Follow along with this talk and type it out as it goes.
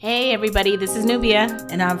Hey everybody, this is Nubia.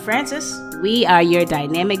 And I'm Francis. We are your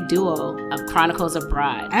dynamic duo of Chronicles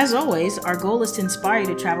Abroad. As always, our goal is to inspire you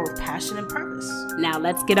to travel with passion and purpose. Now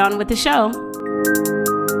let's get on with the show.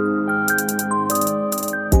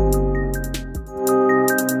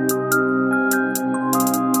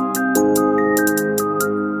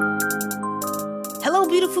 Hello,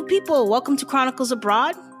 beautiful people. Welcome to Chronicles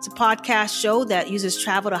Abroad. It's a podcast show that uses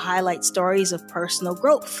travel to highlight stories of personal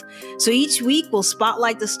growth. So each week, we'll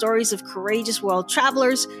spotlight the stories of courageous world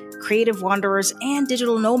travelers, creative wanderers, and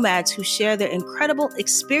digital nomads who share their incredible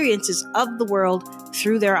experiences of the world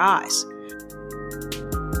through their eyes.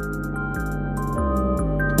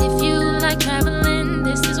 If you like traveling,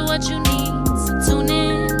 this is what you need. So tune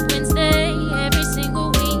in Wednesday every single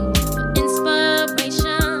week for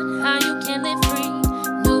inspiration, how you can live free.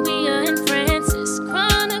 Nubia and Francis,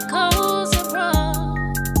 Chronicles Abroad.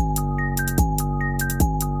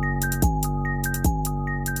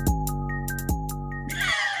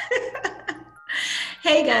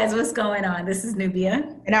 Hey guys, what's going on? This is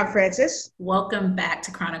Nubia. And I'm Francis. Welcome back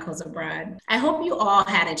to Chronicles Abroad. I hope you all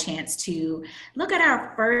had a chance to look at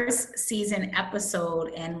our first season episode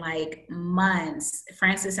in like months.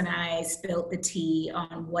 Francis and I spilled the tea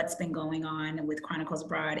on what's been going on with Chronicles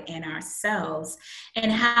Abroad and ourselves,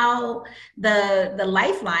 and how the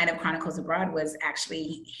lifeline of Chronicles Abroad was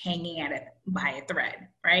actually hanging by a thread,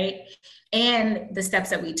 right? And the steps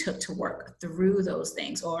that we took to work through those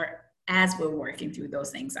things, or as we're working through those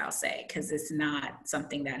things, I'll say, because it's not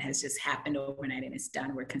something that has just happened overnight and it's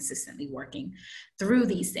done. We're consistently working through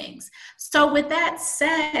these things. So with that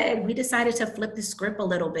said, we decided to flip the script a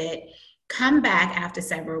little bit, come back after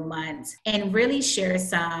several months, and really share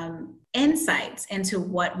some insights into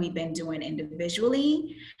what we've been doing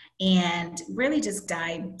individually and really just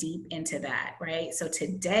dive deep into that, right? So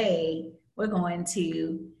today, we're going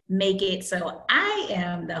to make it so I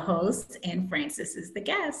am the host and Francis is the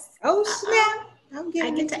guest. Oh, snap.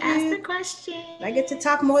 I get to ask the question. I get to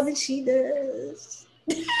talk more than she does.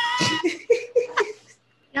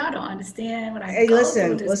 Y'all don't understand what I Hey, go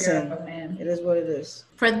listen. through this girl, man. It is what it is.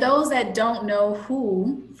 For those that don't know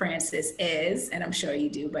who Francis is, and I'm sure you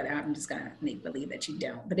do, but I'm just going to make believe that you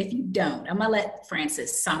don't. But if you don't, I'm going to let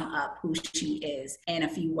Francis sum up who she is in a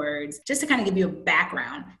few words, just to kind of give you a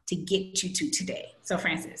background to get you to today. So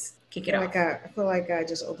Francis, kick it off. I feel like I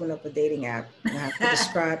just opened up a dating app and I have to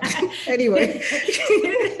describe. Anyway,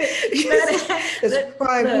 that's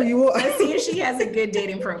probably who you are. Let's see if she has a good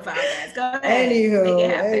dating profile, guys. Go ahead.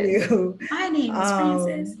 Anywho. My name is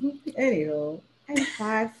Francis. Anywho, I'm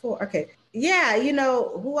 5'4". Okay. Yeah, you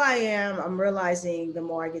know who I am. I'm realizing the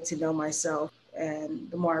more I get to know myself and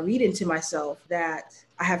the more I read into myself that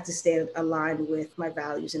I have to stay aligned with my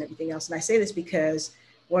values and everything else. And I say this because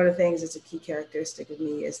one of the things that's a key characteristic of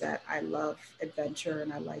me is that I love adventure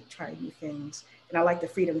and I like trying new things and I like the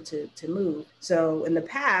freedom to move. So in the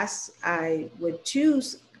past, I would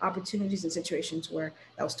choose opportunities and situations where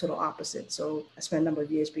that was total opposite. So I spent a number of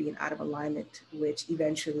years being out of alignment, which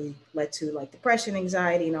eventually led to like depression,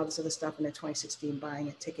 anxiety, and all this other stuff. And in 2016, buying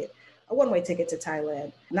a one-way ticket to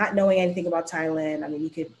Thailand, not knowing anything about Thailand. I mean, you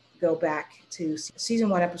could go back to season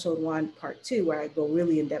 1, episode 1, part 2, where I go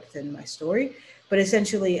really in depth in my story. But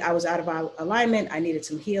essentially, I was out of alignment. I needed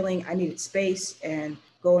some healing. I needed space. And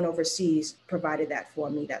going overseas provided that for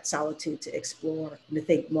me, that solitude to explore and to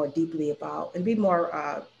think more deeply about and be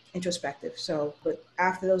more introspective. So, but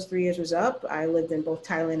after those 3 years was up, I lived in both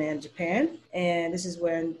Thailand and Japan. And this is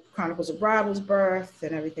when Chronicles Abroad was birthed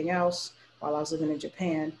and everything else while I was living in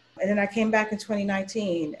Japan. And then I came back in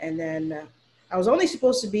 2019 and then I was only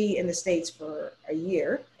supposed to be in the States for a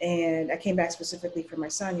year. And I came back specifically for my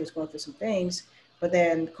son. He was going through some things. But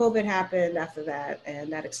then COVID happened after that,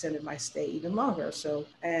 and that extended my stay even longer. So,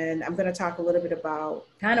 and I'm going to talk a little bit about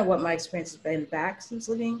kind of what my experience has been back since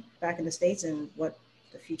living back in the States and what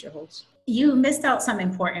the future holds. You missed out some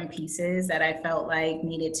important pieces that I felt like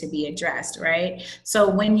needed to be addressed, right? So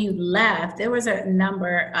when you left, there was a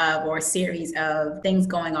number of or series of things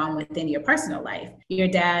going on within your personal life. Your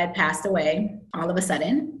dad passed away all of a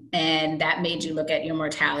sudden, and that made you look at your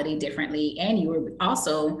mortality differently. And you were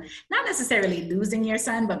also not necessarily losing your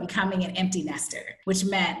son, but becoming an empty nester, which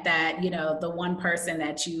meant that, you know, the one person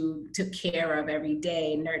that you took care of every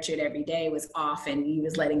day, nurtured every day was off and you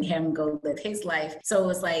was letting him go live his life. So it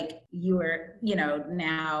was like you were, you know,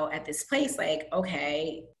 now at this place like,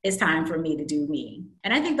 okay, it's time for me to do me.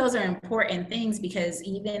 And I think those are important things because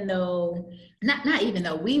even though, not even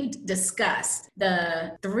though, we've discussed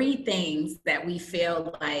the 3 things that we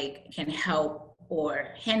feel like can help or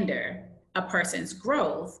hinder a person's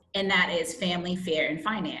growth, and that is family, fear, and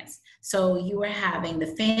finance. So you were having the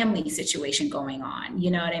family situation going on, you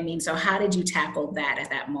know what I mean? So how did you tackle that at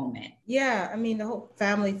that moment? Yeah, I mean, the whole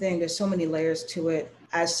family thing, there's so many layers to it.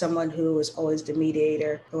 As someone who was always the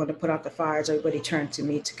mediator, the one to put out the fires, everybody turned to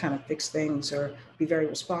me to kind of fix things or be very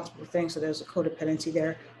responsible for things. So there's a codependency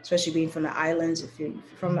there, especially being from the islands. If you're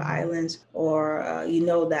from the islands, or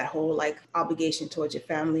that whole like obligation towards your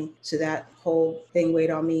family. So that whole thing weighed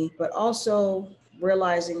on me. But also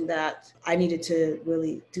realizing that I needed to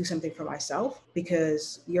really do something for myself,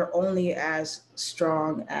 because you're only as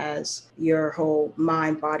strong as your whole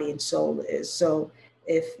mind, body, and soul is. So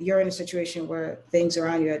if you're in a situation where things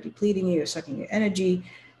around you are depleting you or sucking your energy,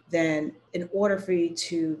 then in order for you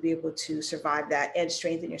to be able to survive that and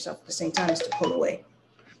strengthen yourself at the same time, is to pull away.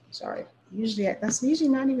 Sorry. Usually that's usually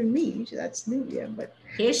not even me. Usually that's Nubia, but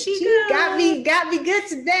here she got me good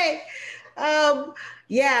today.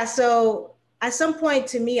 Yeah. So at some point,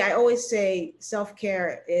 to me, I always say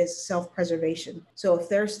self-care is self-preservation. So if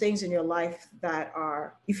there's things in your life that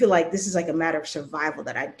you feel like this is like a matter of survival,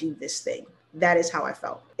 that I do this thing, that is how I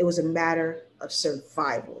felt. It was a matter of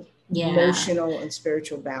survival, emotional and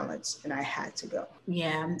spiritual balance, and I had to go.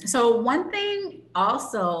 Yeah. So one thing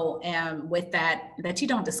also with that you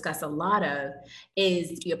don't discuss a lot of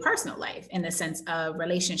is your personal life in the sense of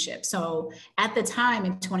relationships. So at the time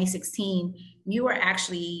in 2016, you were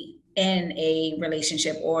actually in a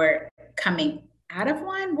relationship or coming out of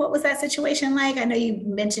one. What was that situation like? I know you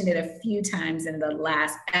mentioned it a few times in the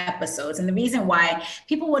last episodes, and the reason why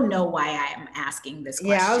people will know why I am asking this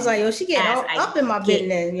question. Yeah, I was like, yo, she getting up in my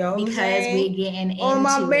business, yo. Because we're getting into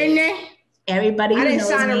my business. Everybody who knows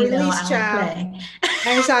sign a me release, know I don't play. I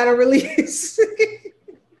didn't sign a release.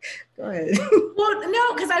 Go ahead. Well,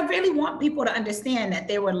 no, because I really want people to understand that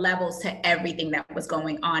there were levels to everything that was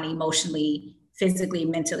going on emotionally, physically,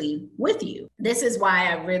 mentally with you. This is why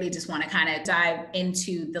I really just want to kind of dive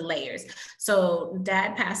into the layers. So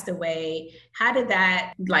dad passed away. How did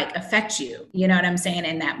that like affect you? You know what I'm saying?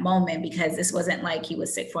 In that moment, because this wasn't like he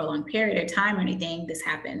was sick for a long period of time or anything. This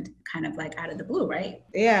happened kind of like out of the blue, right?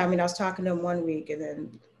 Yeah. I mean, I was talking to him one week, and then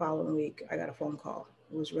the following week I got a phone call.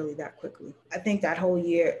 It was really that quickly. I think the whole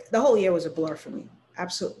year was a blur for me.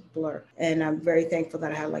 Absolute blur. And I'm very thankful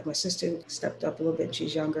that I had like my sister stepped up a little bit.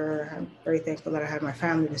 She's younger. I'm very thankful that I had my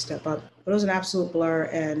family to step up. But it was an absolute blur.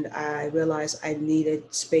 And I realized I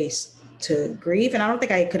needed space to grieve. And I don't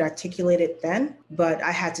think I could articulate it then, but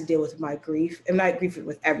I had to deal with my grief, and my grief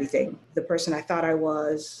with everything. The person I thought I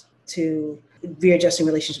was, to readjusting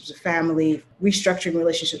relationships with family, restructuring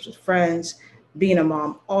relationships with friends, being a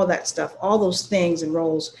mom, all that stuff, all those things and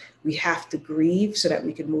roles we have to grieve so that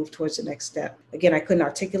we can move towards the next step. Again, I couldn't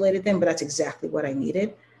articulate it then, but that's exactly what I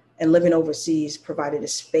needed. And living overseas provided a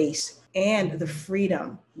space and the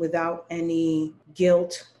freedom without any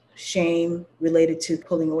guilt, shame related to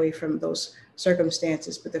pulling away from those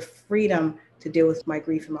circumstances, but the freedom to deal with my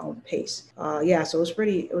grief in my own pace. So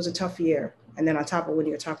it was a tough year. And then on top of when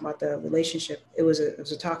you're talking about the relationship, it was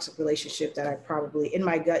a toxic relationship that I probably, in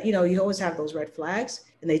my gut, you always have those red flags,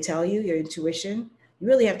 and they tell you, your intuition, you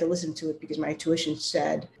really have to listen to it, because my intuition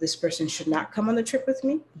said this person should not come on the trip with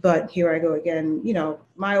me. But here I go again.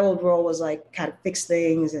 My old role was like kind of fix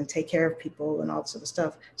things and take care of people and all this other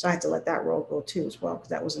stuff. So I had to let that role go too as well, because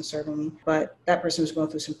that wasn't serving me. But that person was going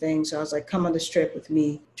through some things. So I was like, come on this trip with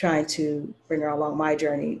me. Trying to bring her along my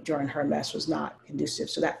journey during her mess was not conducive.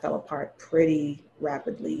 So that fell apart pretty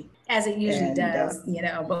rapidly. As it usually does,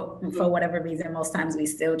 but for whatever reason, most times we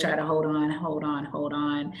still try to hold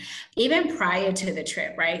on. Even prior to the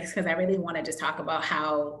trip, right? Because I really want to just talk about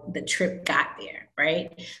how the trip got there,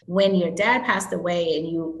 right? When your dad passed away and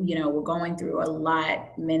you were going through a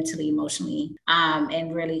lot mentally, emotionally,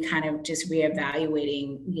 and really kind of just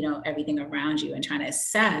reevaluating, everything around you and trying to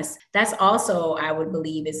assess, that's also, I would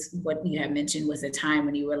believe, is what you had mentioned was a time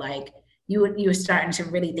when you were like, you were starting to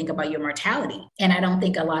really think about your mortality. And I don't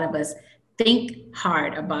think a lot of us think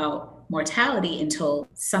hard about mortality until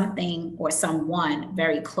something or someone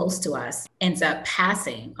very close to us ends up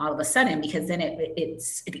passing all of a sudden, because then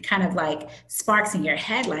it kind of like sparks in your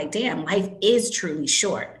head like, damn, life is truly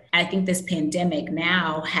short. I think this pandemic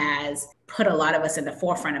now has put a lot of us in the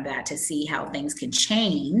forefront of that, to see how things can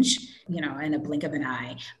change, in a blink of an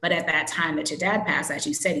eye. But at that time that your dad passed, as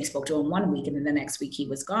you said, he spoke to him one week and then the next week he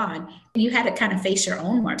was gone. You had to kind of face your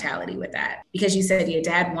own mortality with that, because you said your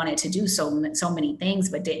dad wanted to do so many things,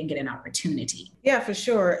 but didn't get an opportunity. Yeah, for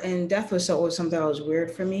sure. And death was always something that was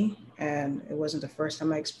weird for me. And it wasn't the first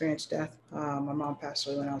time I experienced death. My mom passed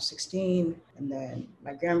away when I was 16. And then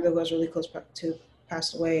my grandmother was really close to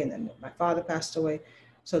passed away. And then my father passed away.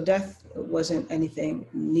 So death wasn't anything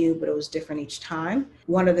new, but it was different each time.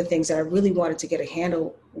 One of the things that I really wanted to get a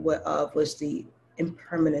handle of was the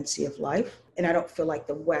impermanency of life. And I don't feel like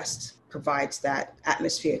the West provides that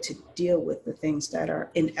atmosphere to deal with the things that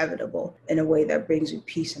are inevitable in a way that brings you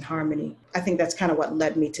peace and harmony. I think that's kind of what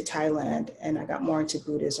led me to Thailand, and I got more into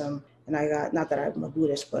Buddhism. And I got, not that I'm a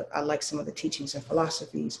Buddhist, but I like some of the teachings and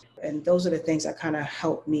philosophies. And those are the things that kind of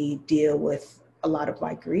helped me deal with a lot of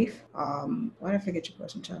my grief. Why did I forget your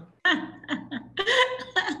question, child?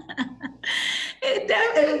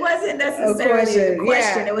 It wasn't necessarily a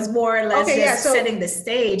question. Yeah. It was more or less setting the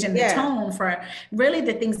stage and the tone for really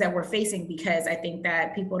the things that we're facing, because I think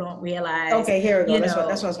that people don't realize. Okay, here we go. That's what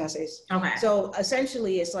I was going to say. Okay. So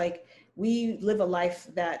essentially, it's like we live a life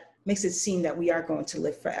that makes it seem that we are going to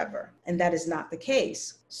live forever. And that is not the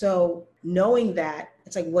case. So knowing that,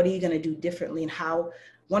 it's like, what are you going to do differently? And how,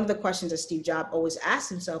 one of the questions that Steve Jobs always asked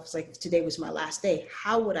himself is like, if today was my last day,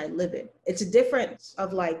 how would I live it? It's a difference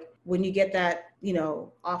of like, when you get that,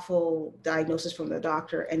 awful diagnosis from the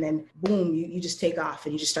doctor, and then boom, you just take off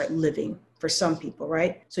and you just start living for some people,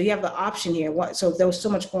 right? So you have the option here. So there was so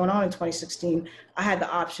much going on in 2016. I had the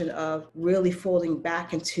option of really folding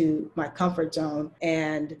back into my comfort zone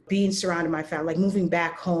and being surrounded by my family, like moving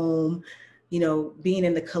back home, being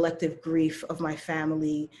in the collective grief of my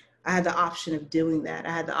family. I had the option of doing that.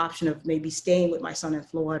 I had the option of maybe staying with my son in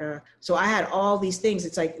Florida. So I had all these things.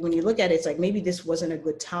 It's like, when you look at it, it's like, maybe this wasn't a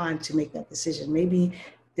good time to make that decision. Maybe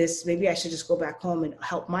I should just go back home and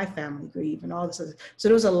help my family grieve and all this other. So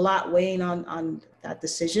there was a lot weighing on that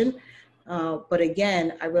decision. But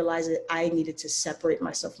again, I realized that I needed to separate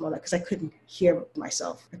myself from all that, because I couldn't hear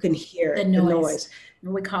myself. I couldn't hear the noise.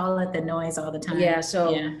 We call it the noise all the time. Yeah.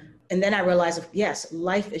 So. Yeah. And then I realized, yes,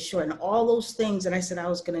 life is short, and all those things that I said I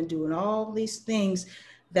was going to do, and all these things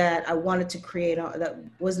that I wanted to create, that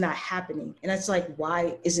was not happening. And it's like,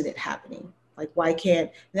 why isn't it happening? Like, why can't?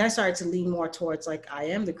 And then I started to lean more towards like, I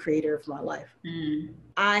am the creator of my life.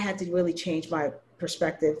 I had to really change my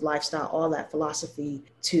perspective, lifestyle, all that philosophy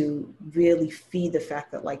to really feed the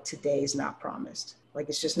fact that like today is not promised. Like,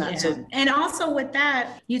 it's just not. So. And also with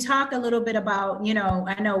that, you talk a little bit about,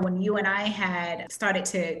 I know when you and I had started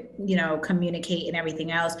to, communicate and everything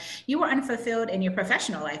else, you were unfulfilled in your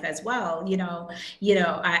professional life as well.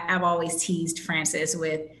 I've always teased Frances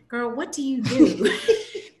with, girl, what do you do?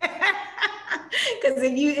 Because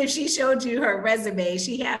if she showed you her resume,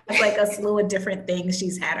 she has like a slew of different things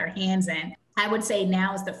she's had her hands in. I would say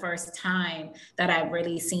now is the first time that I've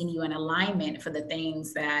really seen you in alignment for the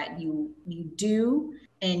things that you do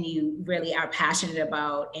and you really are passionate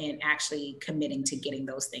about, and actually committing to getting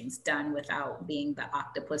those things done without being the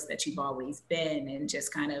octopus that you've always been, and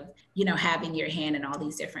just kind of, having your hand in all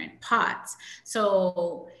these different pots.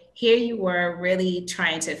 So here you were really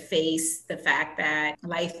trying to face the fact that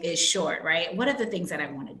life is short, right? What are the things that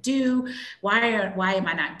I want to do? Why am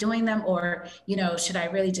I not doing them? Or, should I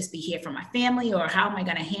really just be here for my family? Or how am I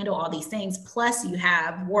going to handle all these things? Plus you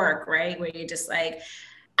have work, right? Where you're just like,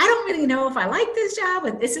 I don't really know if I like this job,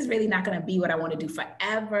 but this is really not going to be what I want to do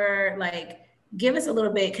forever. Like, give us a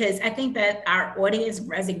little bit, because I think that our audience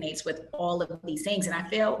resonates with all of these things. And I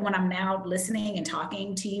feel when I'm now listening and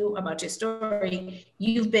talking to you about your story,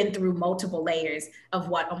 you've been through multiple layers of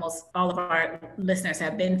what almost all of our listeners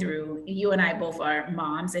have been through. You and I both are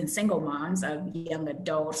moms and single moms of young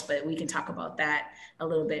adults, but we can talk about that a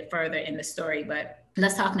little bit further in the story. But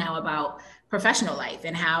let's talk now about professional life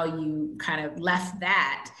and how you kind of left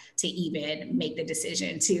that to even make the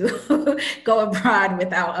decision to go abroad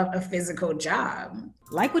without a physical job.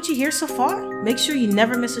 Like what you hear so far? Make sure you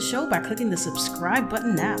never miss a show by clicking the subscribe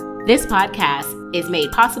button now. This podcast is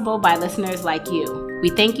made possible by listeners like you. We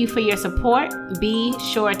thank you for your support. Be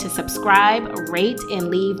sure to subscribe, rate, and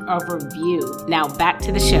leave a review. Now back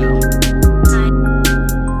to the show.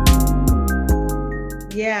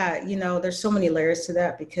 Yeah, there's so many layers to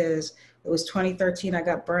that, because it was 2013, I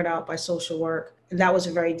got burnt out by social work. And that was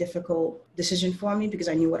a very difficult decision for me, because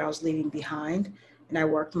I knew what I was leaving behind. And I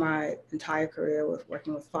worked my entire career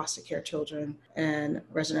working with foster care children and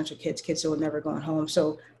residential kids who were never going home.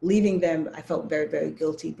 So leaving them, I felt very, very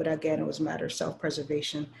guilty. But again, it was a matter of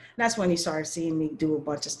self-preservation. And that's when you started seeing me do a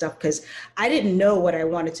bunch of stuff, because I didn't know what I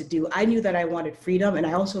wanted to do. I knew that I wanted freedom. And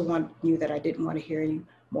I also knew that I didn't want to hear any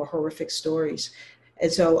more horrific stories.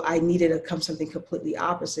 And so I needed to come something completely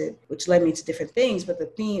opposite, which led me to different things. But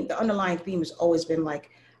the underlying theme has always been like,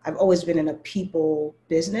 I've always been in a people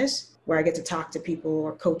business where I get to talk to people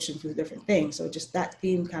or coach them through different things. So just that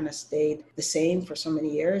theme kind of stayed the same for so many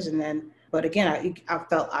years. And then, but again, I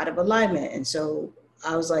felt out of alignment. And so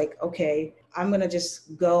I was like, okay, I'm going to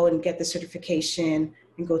just go and get the certification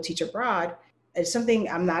and go teach abroad. It's something,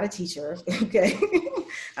 I'm not a teacher, okay?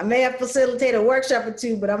 I may have facilitated a workshop or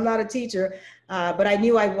two, but I'm not a teacher. But I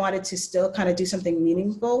knew I wanted to still kind of do something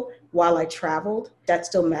meaningful while I traveled. That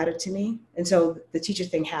still mattered to me. And so the teacher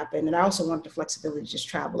thing happened. And I also wanted the flexibility to just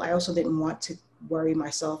travel. I also didn't want to worry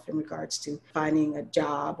myself in regards to finding a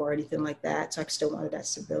job or anything like that. So I still wanted that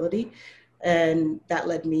stability. And that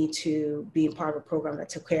led me to being part of a program that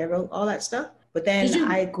took care of all that stuff. But then did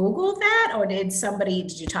you Google that, or did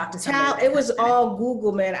you talk to somebody? It was all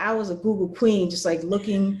Google, man. I was a Google queen, just like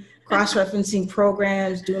looking, cross-referencing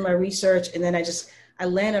programs, doing my research. And then I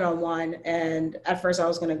landed on one. And at first I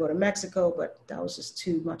was going to go to Mexico, but that was just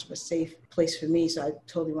too much of a safe place for me. So I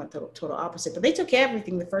totally went the total opposite. But they took care of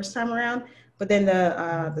everything the first time around. But then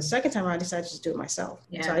the second time around, I decided to just do it myself.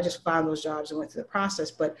 Yeah. So I just found those jobs and went through the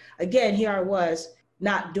process. But again, here I was,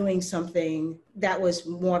 not doing something that was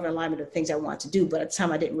more of an alignment of things I wanted to do, but at the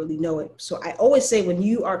time I didn't really know it. So I always say, when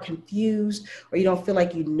you are confused or you don't feel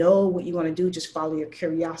like you know what you want to do, just follow your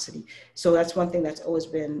curiosity. So that's one thing that's always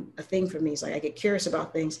been a thing for me. Is like, I get curious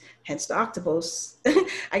about things, hence the octopus.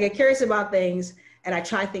 I get curious about things and I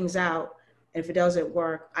try things out. And if it doesn't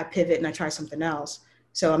work, I pivot and I try something else.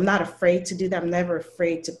 So I'm not afraid to do that. I'm never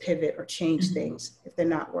afraid to pivot or change things if they're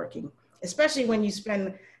not working, especially when you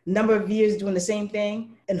spend number of years doing the same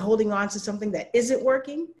thing and holding on to something that isn't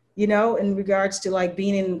working, in regards to like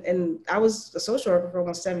being in I was a social worker for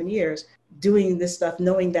almost 7 years doing this stuff,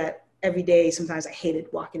 knowing that every day, sometimes I hated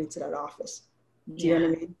walking into that office. Do you know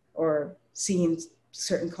what I mean? Or seeing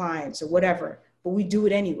certain clients or whatever, but we do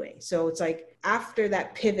it anyway. So it's like, after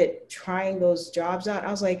that pivot, trying those jobs out, I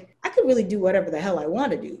was like, I could really do whatever the hell I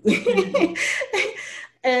want to do.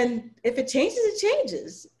 And if it changes, it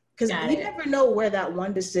changes. Because you never know where that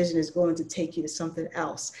one decision is going to take you to something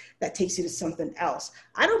else that takes you to something else.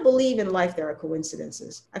 I don't believe in life there are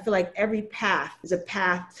coincidences. I feel like every path is a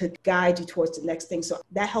path to guide you towards the next thing. So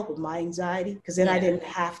that helped with my anxiety, because then I didn't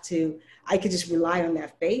have to, I could just rely on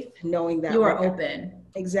that faith, knowing that you are open.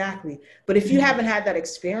 Exactly. But if you haven't had that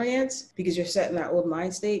experience, because you're set in that old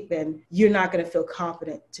mind state, then you're not going to feel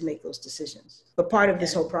confident to make those decisions. But part of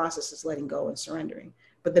this whole process is letting go and surrendering.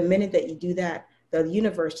 But the minute that you do that, the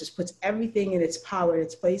universe just puts everything in its power, in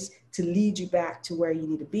its place, to lead you back to where you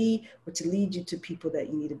need to be, or to lead you to people that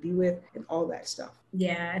you need to be with, and all that stuff.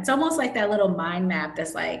 Yeah, it's almost like that little mind map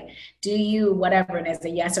that's like, do you whatever, and it's a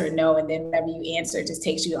yes or no, and then whatever you answer just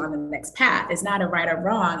takes you on the next path. It's not a right or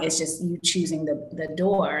wrong, it's just you choosing the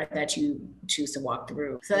door that you choose to walk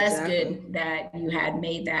through. So that's good that you had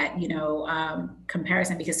made that,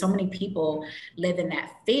 comparison, because so many people live in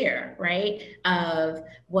that fear, right? Of,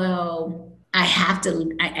 well,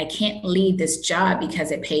 I can't leave this job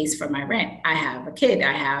because it pays for my rent. I have a kid,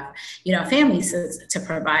 I have, families to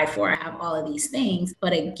provide for, I have all of these things.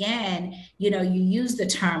 But again, you use the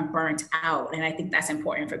term burnt out. And I think that's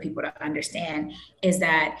important for people to understand, is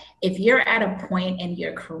that if you're at a point in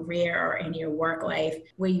your career or in your work life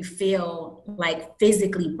where you feel like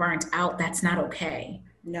physically burnt out, that's not okay.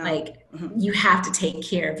 No. You have to take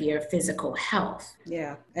care of your physical health.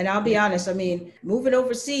 Yeah. And I'll be honest, moving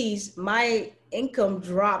overseas, my income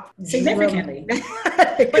dropped significantly.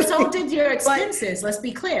 But so did your expenses. Let's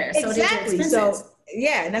be clear. Exactly. So did your expenses.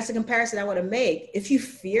 And that's the comparison I want to make. If you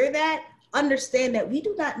fear that, understand that we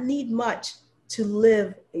do not need much to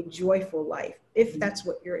live a joyful life, if that's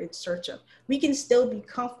what you're in search of. We can still be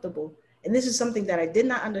comfortable. And this is something that I did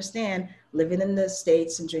not understand living in the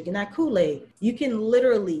States and drinking that Kool-Aid. You can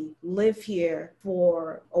literally live here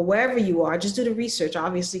or wherever you are. Just do the research.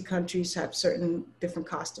 Obviously, countries have certain different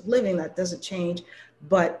cost of living. That doesn't change.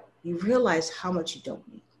 But you realize how much you don't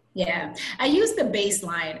need. Yeah, I use the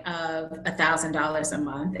baseline of $1,000 a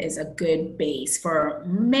month is a good base for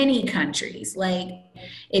many countries. Like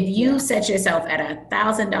if you set yourself at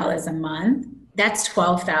 $1,000 a month, that's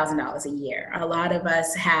 $12,000 a year. A lot of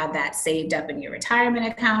us have that saved up in your retirement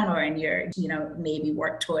account or in your, maybe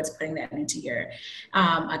work towards putting that into your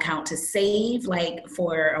account to save, like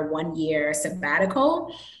for a 1-year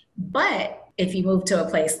sabbatical. But if you move to a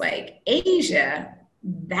place like Asia,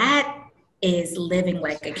 that is living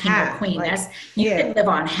like a king or queen. You can live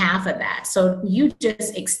on half of that. So you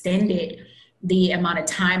just extended the amount of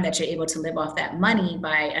time that you're able to live off that money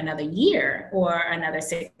by another year or another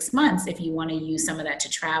 6 months if you want to use some of that to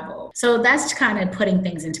travel. So that's kind of putting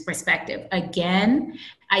things into perspective. Again,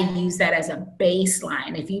 I use that as a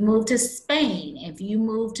baseline. If you move to Spain, if you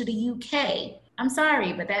move to the UK, I'm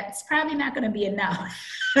sorry, but that's probably not going to be enough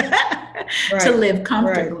to live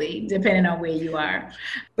comfortably, depending on where you are.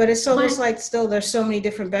 But it's almost like still there's so many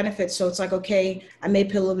different benefits. So it's like, okay, I may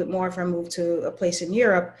pay a little bit more if I move to a place in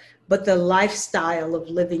Europe, but the lifestyle of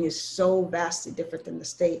living is so vastly different than the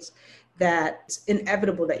States. that it's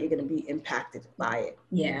inevitable that you're going to be impacted by it.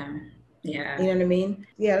 Yeah. Yeah. You know what I mean?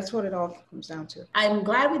 Yeah, that's what it all comes down to. I'm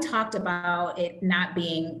glad we talked about it not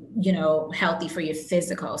being, healthy for your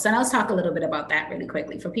physical. So now let's talk a little bit about that really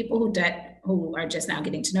quickly. For people who are just now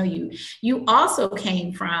getting to know you, you also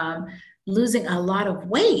came from losing a lot of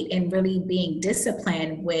weight and really being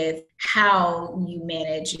disciplined with how you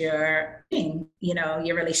manage your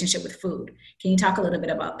relationship with food. Can you talk a little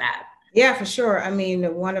bit about that? Yeah, for sure. I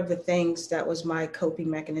mean, one of the things that was my coping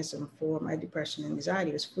mechanism for my depression and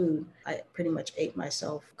anxiety was food. I pretty much ate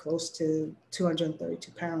myself close to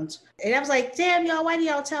 232 pounds. And I was like, damn, y'all, why do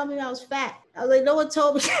y'all tell me I was fat? I was like, no one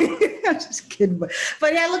told me. I'm just kidding. But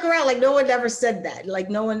yeah, I look around, like no one ever said that. Like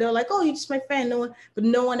no one, they're like, oh, you're just my friend. But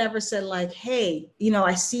no one ever said like, hey,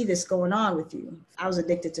 I see this going on with you. I was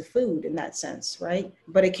addicted to food in that sense, right?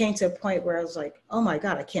 But it came to a point where I was like, oh my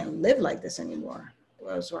God, I can't live like this anymore.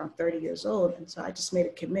 I was around 30 years old. And so I just made a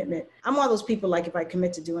commitment. I'm one of those people, like if I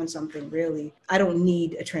commit to doing something, really, I don't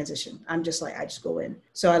need a transition. I'm just like, I just go in.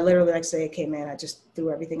 So I literally say, okay, man, I just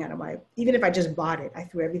threw everything out of even if I just bought it, I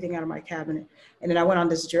threw everything out of my cabinet. And then I went on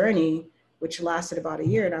this journey, which lasted about a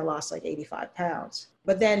year, and I lost like 85 pounds.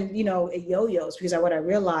 But then, it yo-yos, because what I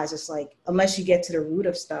realized is like, unless you get to the root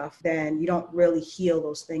of stuff, then you don't really heal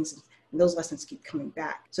those things. And those lessons keep coming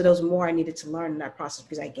back. So there was more I needed to learn in that process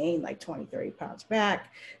because I gained like 20, 30 pounds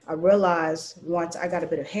back. I realized once I got a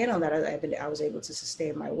bit of hand on that, I was able to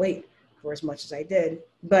sustain my weight for as much as I did.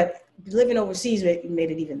 But living overseas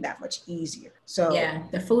made it even that much easier. So yeah,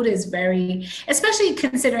 the food is very, especially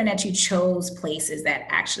considering that you chose places that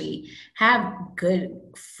actually have good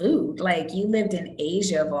food. Like you lived in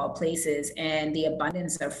Asia of all places, and the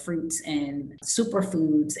abundance of fruits and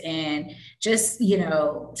superfoods and just,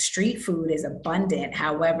 street food is abundant.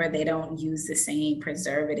 However, they don't use the same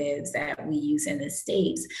preservatives that we use in the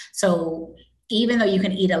States. So even though you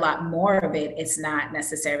can eat a lot more of it, it's not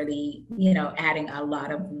necessarily, adding a lot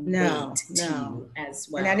of weight to you as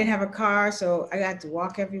well. And I didn't have a car, so I got to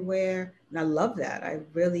walk everywhere. And I love that. I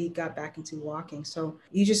really got back into walking. So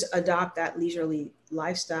you just adopt that leisurely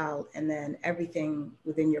lifestyle, and then everything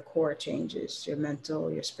within your core changes, your mental,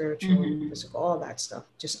 your spiritual, your physical, all that stuff,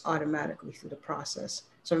 just automatically through the process.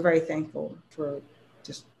 So I'm very thankful for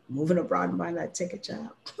just moving abroad and buying that ticket,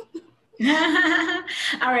 child.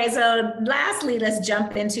 All right. So lastly, let's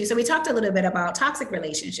jump into, so we talked a little bit about toxic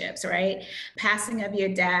relationships, right? Passing of your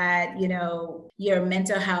dad, your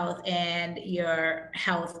mental health and your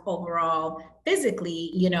health overall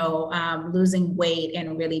physically, losing weight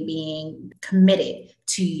and really being committed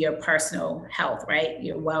to your personal health, right?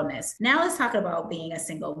 Your wellness. Now let's talk about being a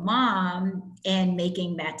single mom and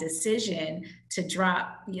making that decision to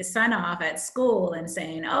drop your son off at school and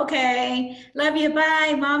saying, okay, love you,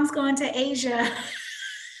 bye. Mom's going to Asia.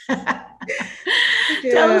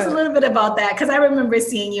 Tell us a little bit about that, because I remember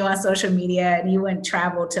seeing you on social media and you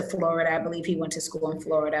traveled to Florida. I believe he went to school in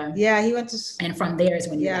Florida. Yeah, he went to. And from there is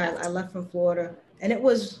when you left. Yeah, I left from Florida, and it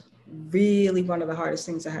was really one of the hardest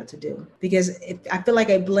things I had to do, because I feel like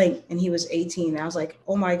I blinked and he was 18. I was like,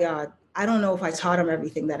 oh my God, I don't know if I taught him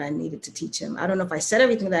everything that I needed to teach him. I don't know if I said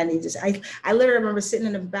everything that I needed to say. I literally remember sitting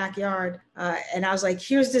in the backyard and I was like,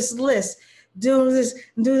 here's this list. Do this,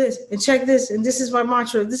 and check this, and this is my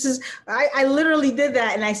mantra. I literally did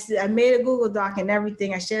that, and I made a Google Doc and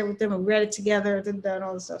everything. I shared it with them and read it together, and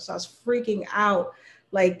all this stuff. So I was freaking out.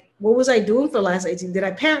 Like, what was I doing for the last 18? Did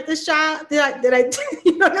I parent this child? Did I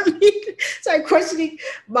you know what I mean? So I'm questioning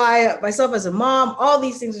myself as a mom. All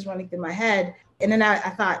these things was running through my head. And then I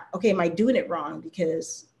thought, okay, am I doing it wrong?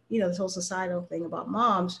 Because, this whole societal thing about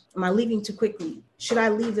moms, am I leaving too quickly? Should I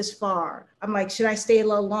leave this far? I'm like, should I stay a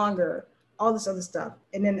little longer? All this other stuff.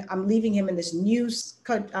 And then I'm leaving him in this new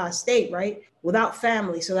state, right? Without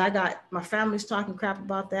family. So I got my family's talking crap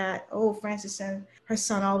about that. Oh, Frances sent her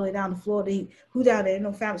son all the way down to Florida. Who down there?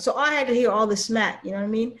 No family. So I had to hear all this smack, you know what I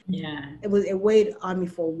mean? Yeah. It weighed on me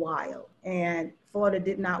for a while. And Florida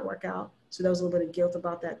did not work out. So there was a little bit of guilt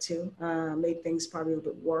about that too. Made things probably a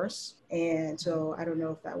little bit worse. And so I don't know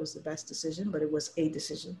if that was the best decision, but it was a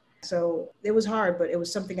decision. So it was hard, but it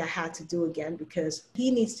was something I had to do again, because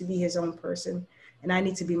he needs to be his own person and I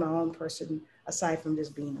need to be my own person aside from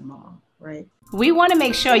just being a mom, right? We want to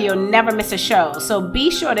make sure you'll never miss a show, so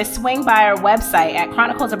be sure to swing by our website at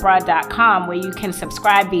chroniclesabroad.com, where you can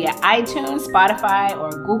subscribe via iTunes, Spotify,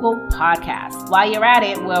 or Google Podcasts. While you're at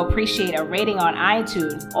it, we'll appreciate a rating on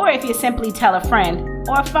iTunes, or if you simply tell a friend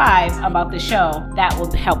or 5 about the show, that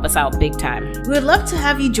will help us out big time. We would love to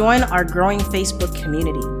have you join our growing Facebook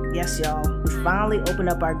community. Yes, y'all. We finally opened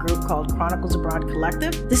up our group called Chronicles Abroad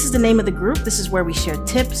Collective. This is the name of the group. This is where we share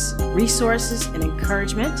tips, resources, and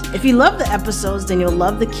encouragement. If you love the episodes, then you'll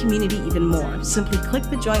love the community even more. Simply click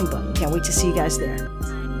the join button. Can't wait to see you guys there.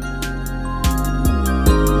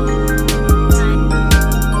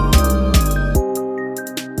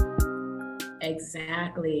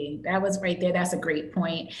 Exactly. That was right there. That's a great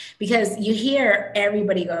point, because you hear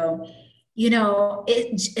everybody go,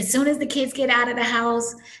 as soon as the kids get out of the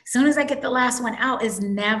house, as soon as I get the last one out, is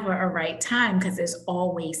never a right time, because there's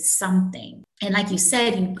always something. And like you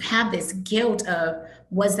said, you have this guilt of,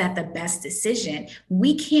 was that the best decision?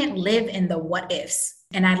 We can't live in the what ifs.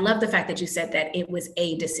 And I love the fact that you said that it was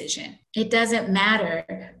a decision. It doesn't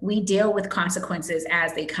matter. We deal with consequences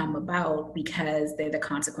as they come about, because they're the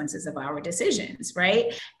consequences of our decisions,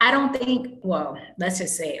 right? I don't think, well, let's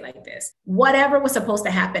just say it like this. Whatever was supposed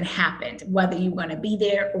to happen happened, whether you're going to be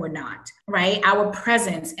there or not, right? Our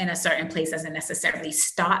presence in a certain place doesn't necessarily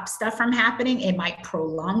stop stuff from happening. It might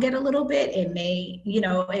prolong it a little bit. It may,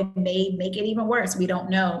 it may make it even worse. We don't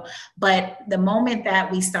know. But the moment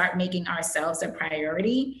that we start making ourselves a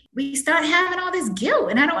priority, we start having all this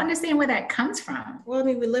guilt. And I don't understand where that comes from. Well, I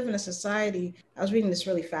mean, we live in a society. I was reading this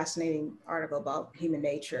really fascinating article about human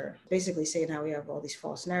nature, basically saying how we have all these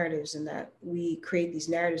false narratives, and that we create these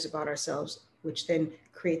narratives about ourselves, which then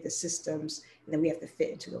create the systems, and then we have to fit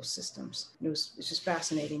into those systems. And it's just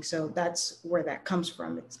fascinating. So that's where that comes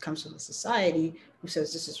from. It comes from the society who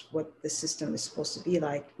says this is what the system is supposed to be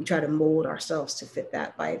like. We try to mold ourselves to fit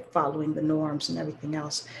that by following the norms and everything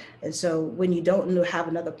else. And so when you don't have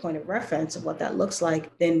another point of reference of what that looks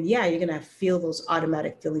like, then yeah, you're going to feel those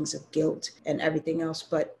automatic feelings of guilt and everything else.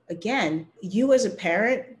 But again, you as a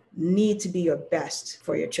parent need to be your best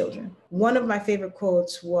for your children. One of my favorite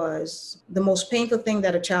quotes was, the most painful thing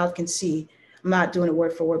that a child can see, I'm not doing it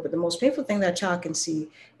word for word, but the most painful thing that a child can see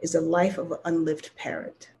is the life of an unlived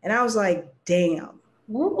parent. And I was like, damn.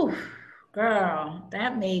 Ooh, girl,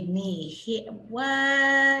 that made me hit.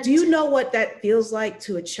 What? Do you know what that feels like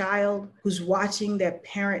to a child who's watching their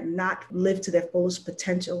parent not live to their fullest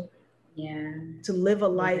potential? Yeah. To live a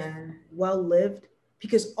life well lived?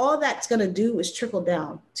 Because all that's going to do is trickle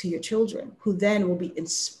down to your children, who then will be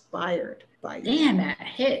inspired by you. Damn, that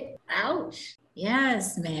hit. Ouch.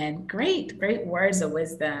 Yes, man. Great words of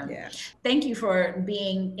wisdom. Yeah. Thank you for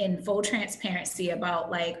being in full transparency about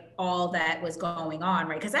like all that was going on,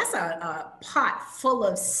 right? Because that's a pot full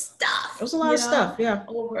of stuff. It was a lot of stuff, yeah.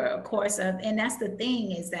 Over a course of, and that's the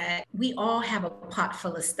thing, is that we all have a pot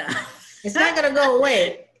full of stuff. It's not going to go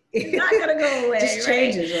away. It's not going to go away. It just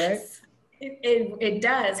changes, right? It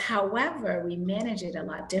does. However, we manage it a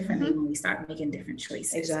lot differently when we start making different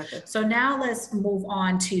choices. Exactly. So now let's move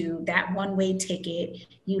on to that one-way ticket.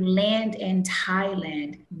 You land in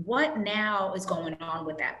Thailand. What now is going on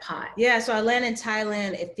with that pot? Yeah, so I land in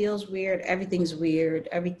Thailand. It feels weird. Everything's weird.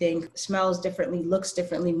 Everything smells differently, looks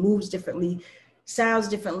differently, moves differently, sounds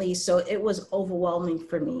differently. So it was overwhelming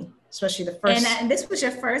for me, especially the first. And this was your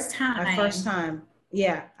first time. My first time.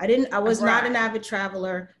 Yeah, I was not an avid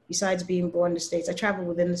traveler besides being born in the States. I traveled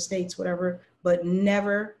within the States, whatever, but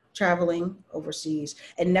never traveling overseas,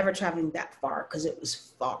 and never traveling that far, because it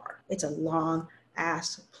was far. It's a long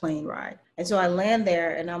ass plane ride. And so I land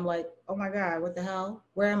there and I'm like, oh my God, what the hell?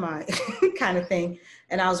 Where am I? kind of thing.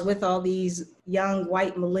 And I was with all these young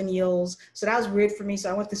white millennials. So that was weird for me. So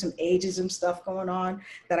I went through some ageism stuff going on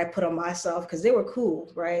that I put on myself, because they were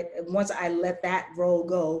cool, right? And once I let that role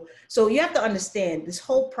go. So you have to understand, this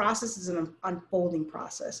whole process is an unfolding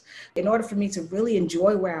process. In order for me to really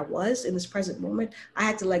enjoy where I was in this present moment, I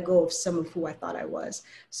had to let go of some of who I thought I was.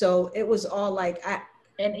 So it was all like,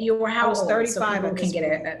 and you were how old? I was 35 so at this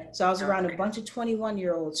point. So I was around a bunch of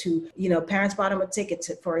 21-year-olds who, parents bought them a ticket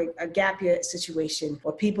for a gap year situation,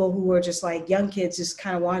 or people who were just like young kids, just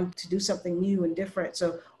kind of wanted to do something new and different.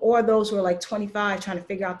 So, or those who are like 25 trying to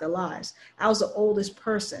figure out their lives. I was the oldest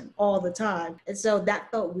person all the time. And so that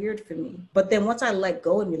felt weird for me. But then once I let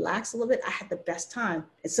go and relax a little bit, I had the best time.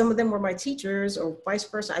 And some of them were my teachers, or vice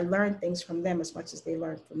versa. I learned things from them as much as they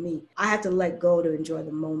learned from me. I had to let go to enjoy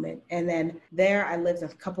the moment. And then there I lived in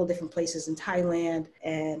a couple different places in Thailand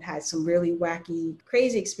and had some really wacky,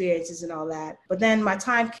 crazy experiences and all that. But then my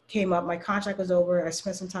time came up, my contract was over. I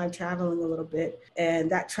spent some time traveling a little bit.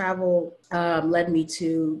 And that travel led me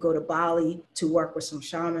to go to Bali to work with some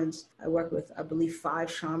shamans. I worked with, I believe, 5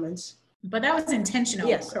 shamans. But that was intentional.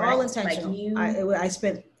 Yes, correct? all intentional. I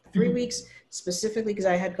spent 3 weeks specifically because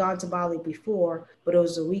I had gone to Bali before, but it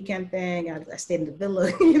was a weekend thing. I stayed in the villa,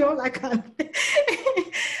 that kind of thing.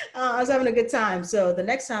 I was having a good time. So the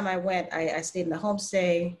next time I went, I stayed in the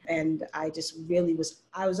homestay, and I just really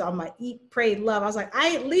I was on my eat, pray, love. I was like, I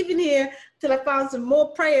ain't leaving here till I found some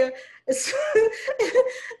more prayer and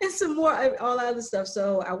some more, all that other stuff.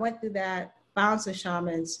 So I went through that, found some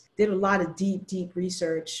shamans, did a lot of deep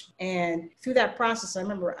research. And through that process, I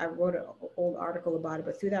remember I wrote an old article about it,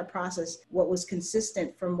 but through that process, what was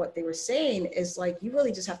consistent from what they were saying is like, you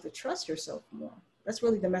really just have to trust yourself more. That's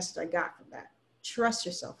really the message I got from that. Trust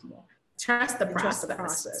yourself more. Trust the process. Trust the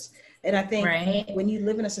process. And I think when you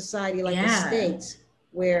live in a society like the States,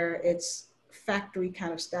 where it's factory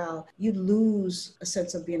kind of style, you lose a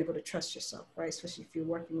sense of being able to trust yourself, right? Especially if you're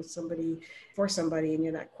working with somebody, for somebody, and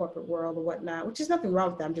you're that corporate world or whatnot, which is nothing wrong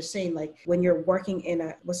with that. I'm just saying, like, when you're working in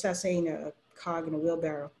a cog in a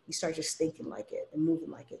wheelbarrow, you start just thinking like it and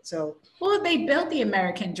moving like it. So, well, they built the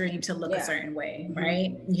American dream to look a certain way,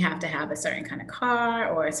 right? You have to have a certain kind of car,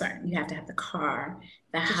 or you have to have the car,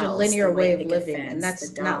 the house. It's a linear way of living, and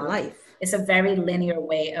that's not life. It's a very linear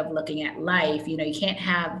way of looking at life. You know, you can't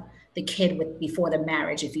have the kid before the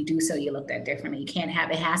marriage. If you do so, you look at differently. You can't have,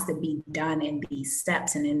 it has to be done in these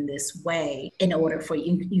steps and in this way in order for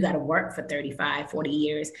you got to work for 35, 40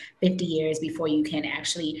 years, 50 years before you can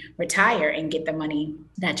actually retire and get the money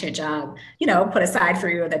that your job, put aside for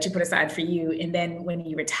you, or that you put aside for you. And then when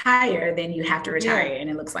you retire, then you have to retire. And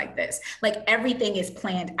it looks like this. Like everything is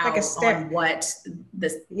planned out on what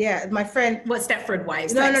this. Yeah, my friend. What Stepford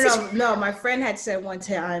Wives. No. My friend had said one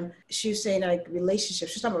time, she was saying like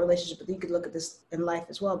relationships. She's talking about relationships, but you could look at this in life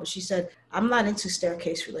as well. But she said, I'm not into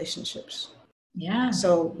staircase relationships. Yeah.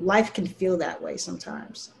 So life can feel that way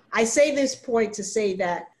sometimes. I say this point to say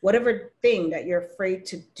that whatever thing that you're afraid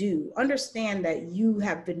to do, understand that you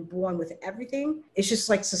have been born with everything. It's just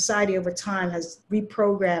like society over time has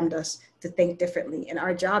reprogrammed us to think differently. And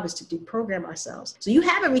our job is to deprogram ourselves. So you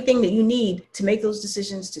have everything that you need to make those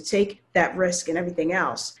decisions, to take that risk and everything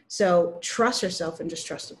else. So trust yourself and just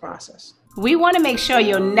trust the process. We want to make sure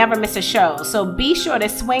you'll never miss a show, so be sure to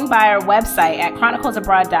swing by our website at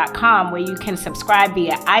chroniclesabroad.com, where you can subscribe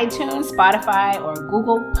via iTunes, Spotify, or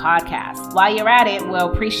Google Podcasts. While you're at it,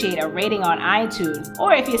 we'll appreciate a rating on iTunes,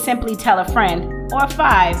 or if you simply tell a friend or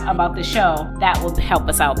 5 about the show, that will help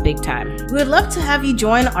us out big time. We would love to have you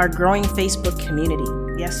join our growing Facebook community.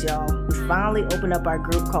 Yes, y'all, we finally opened up our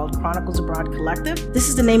group called Chronicles Abroad Collective. This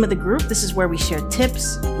is the name of the group. This is where we share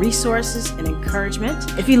tips, resources, and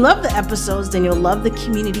encouragement. If you love the episodes, then you'll love the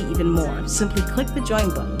community even more. Simply click the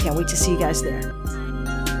join button. Can't wait to see you guys there.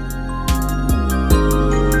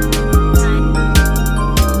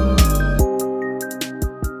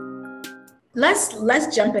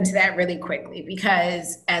 Let's jump into that really quickly,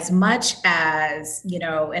 because as much as,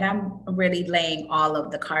 and I'm really laying all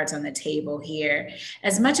of the cards on the table here,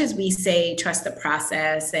 as much as we say, trust the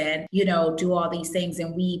process and, do all these things,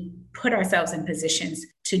 and we put ourselves in positions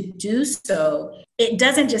to do so, it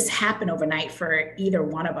doesn't just happen overnight for either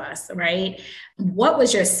one of us, right? What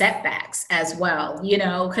was your setbacks as well?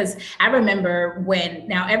 Because I remember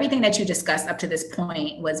now everything that you discussed up to this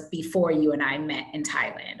point was before you and I met in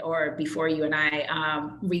Thailand, or before you and I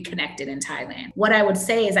reconnected in Thailand. What I would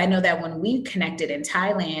say is, I know that when we connected in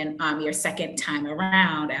Thailand, your second time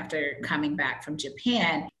around after coming back from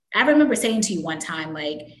Japan, I remember saying to you one time,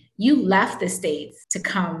 like, you left the States to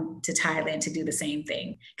come to Thailand to do the same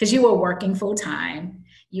thing, because you were working full time.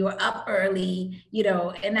 You were up early,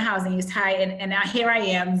 in the housing use Thai. And now here I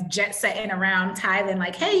am jet setting around Thailand,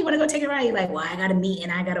 like, hey, you want to go take a ride? You're like, well, I got to meet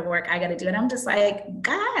and I got to work. I got to do it. I'm just like,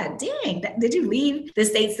 God dang, did you leave the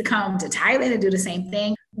States to come to Thailand and do the same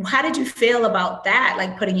thing? How did you feel about that?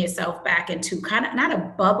 Like putting yourself back into kind of not a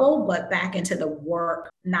bubble, but back into the work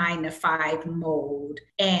 9 to 5 mode,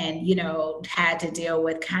 and, had to deal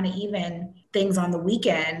with kind of even things on the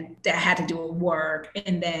weekend that had to do with work.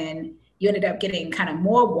 And then you ended up getting kind of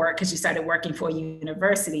more work because you started working for a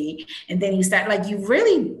university. And then you you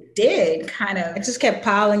really did kind of. It just kept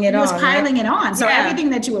piling it on. It was piling it on. So everything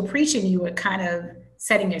that you were preaching, you were kind of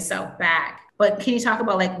setting yourself back. But can you talk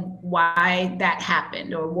about why that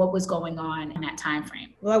happened, or what was going on in that time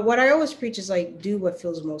frame? Well, what I always preach is do what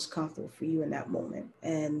feels most comfortable for you in that moment,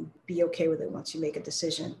 and be okay with it once you make a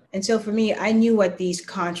decision. And so for me, I knew what these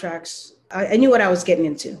contracts, I knew what I was getting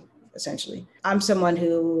into, essentially. I'm someone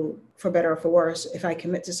who, for better or for worse, if I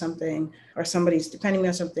commit to something or somebody's depending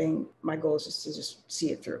on something, my goal is just to just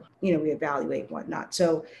see it through, reevaluate and whatnot.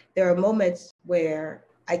 So there are moments where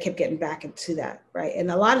I kept getting back into that, right? And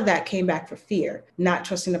a lot of that came back for fear, not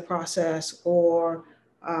trusting the process, or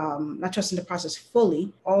not trusting the process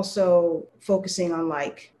fully. Also focusing on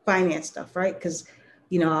finance stuff, right? Because,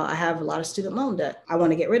 I have a lot of student loan debt. I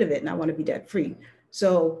want to get rid of it and I want to be debt free.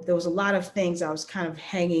 So there was a lot of things I was kind of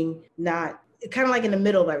hanging, not kind of like in the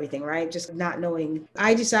middle of everything, right? Just not knowing.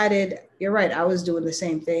 I decided, you're right, I was doing the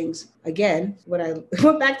same things. Again, when I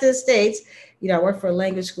went back to the States, I worked for a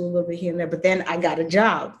language school a little bit here and there, but then I got a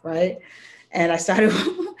job, right? And I started,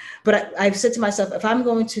 but I've said to myself, if I'm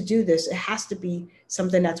going to do this, it has to be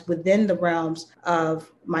something that's within the realms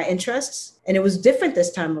of my interests. And it was different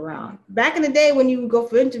this time around. Back in the day, when you would go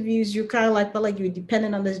for interviews, you kind of felt like you were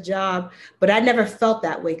dependent on this job, but I never felt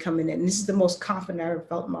that way coming in. And this is the most confident I ever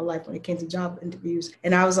felt in my life when it came to job interviews.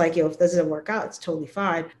 And I was like, if this doesn't work out, it's totally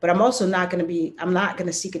fine. But I'm also I'm not going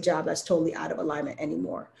to seek a job that's totally out of alignment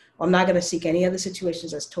anymore. I'm not going to seek any other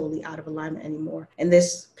situations that's totally out of alignment anymore. And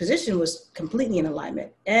this position was completely in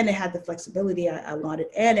alignment, and it had the flexibility I wanted,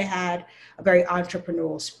 and it had a very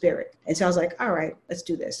entrepreneurial spirit. And so I was like, all right, let's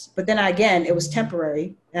do this. But then again, it was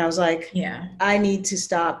temporary. And I was like, I need to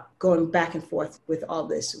stop going back and forth with all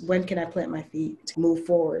this. When can I plant my feet to move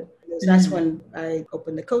forward? That's when I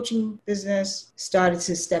opened the coaching business, started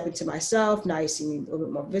to step into myself. Now you see me a little bit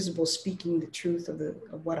more visible, speaking the truth of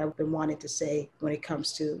what I've been wanting to say when it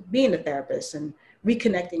comes to being a therapist, and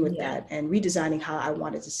reconnecting with that and redesigning how I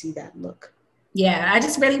wanted to see that look. Yeah, I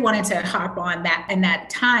just really wanted to harp on that in that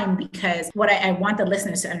time, because what I want the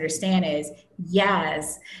listeners to understand is,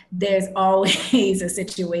 yes, there's always a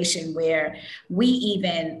situation where we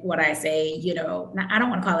even, what I say, I don't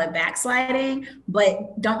want to call it backsliding,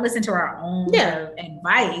 but don't listen to our own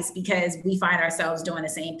advice, because we find ourselves doing the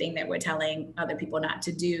same thing that we're telling other people not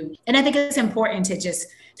to do. And I think it's important to just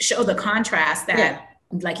show the contrast that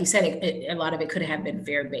like you said, a lot of it could have been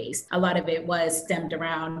fear-based. A lot of it was stemmed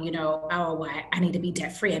around, I need to be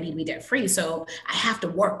debt-free. I need to be debt-free. So I have to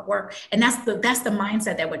work. And that's the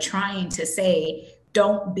mindset that we're trying to say,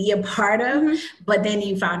 don't be a part of, but then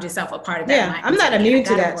you found yourself a part of that. Yeah, I'm not immune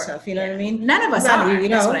to that stuff. You know what I mean? None of us are.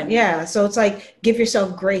 That's what I mean. Yeah. So it's like, give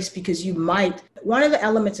yourself grace, because one of the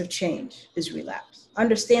elements of change is relapse.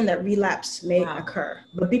 Understand that relapse may occur,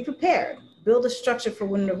 but be prepared. Build a structure for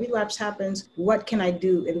when the relapse happens. What can I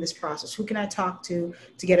do in this process? Who can I talk to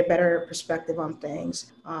get a better perspective on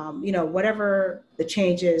things? Whatever the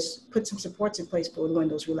change is, put some supports in place for when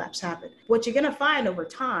those relapses happen. What you're going to find over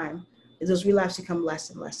time is those relapses become less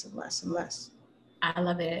and less and less and less. I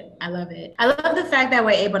love it. I love the fact that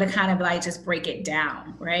we're able to kind of just break it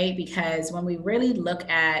down, right? Because when we really look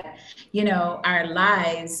at, our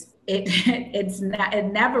lives,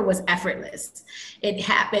 it never was effortless. It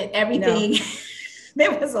happened, everything.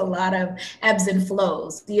 There was a lot of ebbs and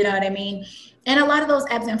flows, you know what I mean? And a lot of those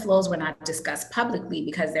ebbs and flows were not discussed publicly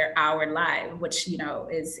because they're our life, which,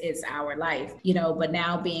 is our life, but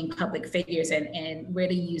now being public figures and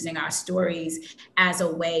really using our stories as a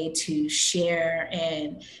way to share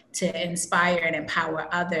and to inspire and empower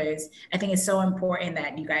others. I think it's so important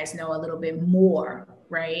that you guys know a little bit more,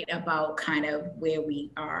 right, about kind of where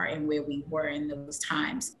we are and where we were in those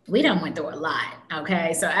times. We done went through a lot,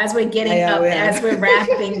 okay? So as we're getting as we're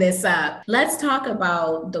wrapping this up, let's talk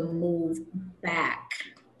about the move back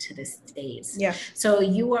to the States. Yeah. So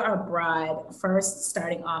you were abroad, first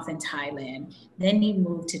starting off in Thailand, then you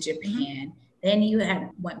moved to Japan. Then you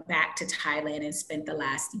went back to Thailand and spent the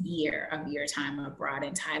last year of your time abroad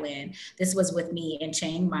in Thailand. This was with me in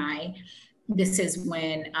Chiang Mai. This is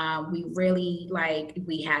when we really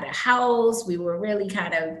we had a house. We were really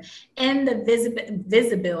kind of in the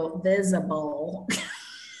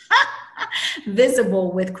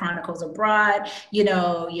visible with Chronicles Abroad.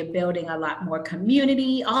 You're building a lot more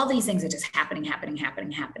community. All these things are just happening.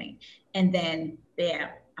 And then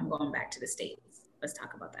I'm going back to the States. Let's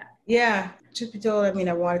talk about that. Yeah, truth be told,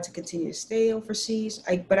 I wanted to continue to stay overseas,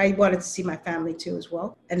 but I wanted to see my family too as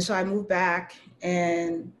well. And so I moved back,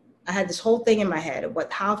 and I had this whole thing in my head of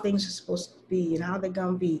how things are supposed to be and how they're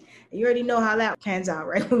going to be. And you already know how that pans out,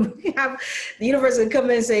 right? We have the universe going to come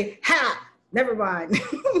in and say, never mind.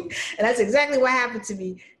 And that's exactly what happened to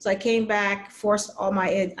me. So I came back, forced all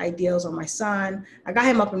my ideals on my son. I got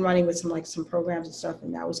him up and running with some programs and stuff,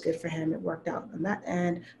 and that was good for him. It worked out on that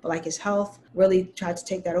end. But his health really tried to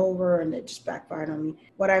take that over, and it just backfired on me.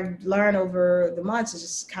 What I've learned over the months is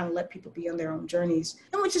just kind of let people be on their own journeys,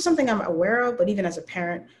 and which is something I'm aware of. But even as a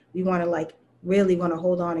parent, we want to really want to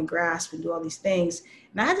hold on and grasp and do all these things.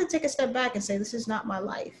 And I had to take a step back and say, this is not my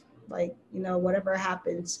life. Whatever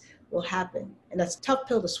happens will happen. And that's a tough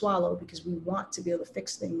pill to swallow, because we want to be able to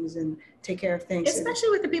fix things and take care of things. Especially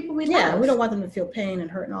with the people we love. Yeah, we don't want them to feel pain and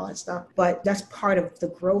hurt and all that stuff. But that's part of the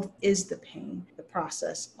growth, is the pain, the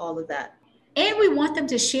process, all of that. And we want them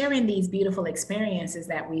to share in these beautiful experiences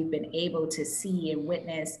that we've been able to see and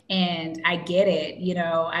witness. And I get it.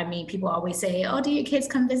 People always say, oh, do your kids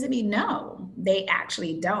come visit me? No, They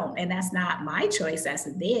actually don't. And that's not my choice, that's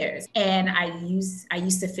theirs. And I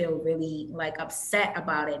used to feel really like upset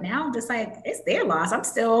about it. Now I'm just like, it's their loss. I'm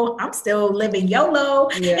still living YOLO.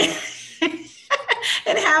 Yeah.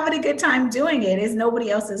 And having a good time doing it. It's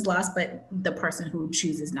nobody else's loss but the person who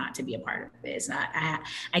chooses not to be a part of it. It's not,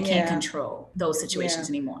 I can't control those situations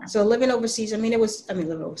anymore. So living overseas, living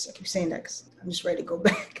overseas, I keep saying that because I'm just ready to go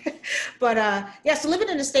back. But so living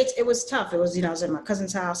in the States, it was tough. It was, I was at my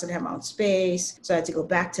cousin's house, I didn't have my own space. So I had to go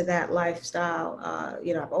back to that lifestyle.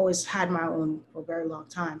 I've always had my own for a very long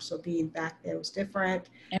time. So being back there was different.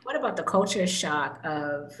 And what about the culture shock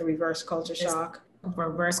of the reverse culture shock?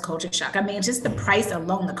 Reverse culture shock. I mean, just the price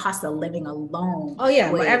alone, the cost of living alone. Oh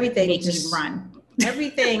yeah, well, everything make just me run.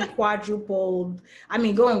 Everything quadrupled. I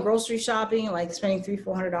mean, going grocery shopping, like spending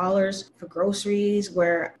 $300-$400 for groceries,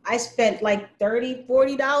 where I spent like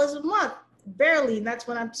 $30-$40 a month, barely. And that's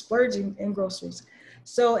when I'm splurging in groceries.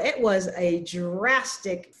 So it was a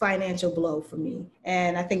drastic financial blow for me.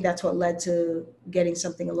 And I think that's what led to getting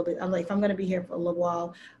something a little bit, I'm like, if I'm going to be here for a little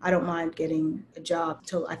while, I don't mind getting a job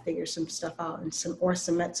until I figure some stuff out and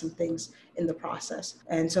cement some things in the process.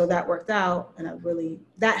 And so that worked out. And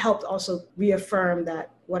that helped also reaffirm that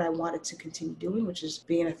what I wanted to continue doing, which is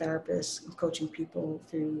being a therapist and coaching people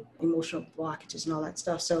through emotional blockages and all that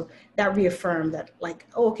stuff. So that reaffirmed that, like,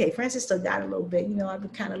 oh, okay, Frances still got a little bit, I've been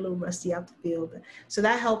kind of a little rusty out the field. So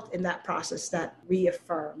that helped in that process, that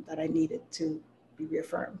reaffirmed that I needed to be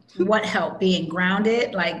reaffirmed. What helped? Being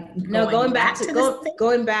grounded? Going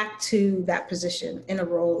back to that position in a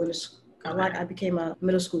role in a school. I became a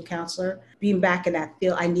middle school counselor. Being back in that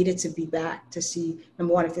field, I needed to be back to see,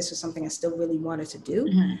 number one, if this was something I still really wanted to do.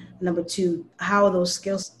 Mm-hmm. Number two, how are those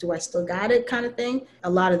skills, do I still got it kind of thing? A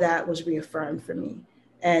lot of that was reaffirmed for me.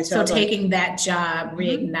 And so taking that job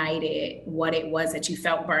reignited what it was that you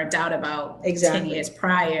felt burnt out about 10 years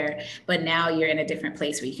prior, but now you're in a different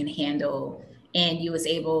place where you can handle, and you was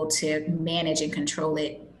able to manage and control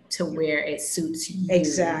it to where it suits you.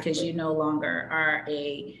 Exactly. Because you no longer are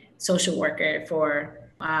a social worker for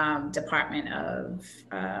Department of,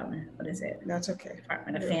 what is it? That's okay.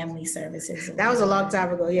 Department of Family Services. That was a long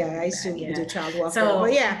time ago. Yeah, I used to do child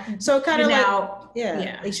welfare. So kind of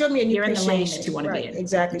it showed me a new appreciation. That you want to be in.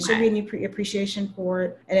 Exactly. It showed me a new appreciation for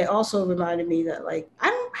it. And it also reminded me that, like,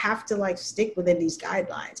 I don't have to stick within these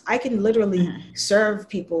guidelines. I can literally serve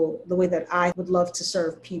people the way that I would love to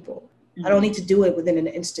serve people. I don't need to do it within an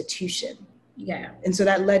institution. Yeah. And so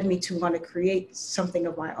that led me to want to create something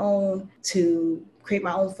of my own, to create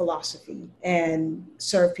my own philosophy and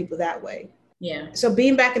serve people that way. Yeah. So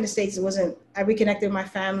being back in the States, I reconnected with my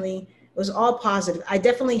family. It was all positive. I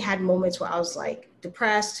definitely had moments where I was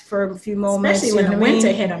depressed for a few moments. Especially when the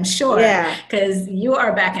winter hit, I'm sure. Yeah. Because you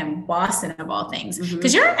are back in Boston of all things.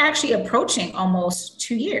 Because you're actually approaching almost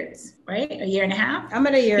 2 years, right? A year and a half? I'm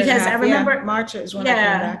at a year and a half. Because I remember March is when I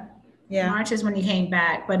came back. Yeah. March is when you came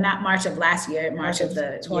back, but not March of last year, March of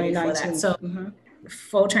the 2019. So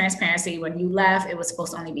full transparency, when you left, it was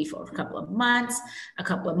supposed to only be for a couple of months. A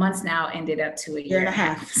couple of months now ended up to a year and a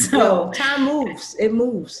half. So time moves. It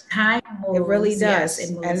moves. Time moves. It really does. Yes,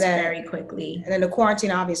 it moves very quickly. And then the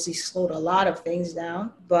quarantine obviously slowed a lot of things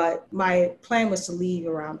down. But my plan was to leave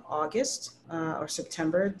around August or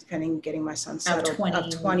September, depending, getting my son settled. Of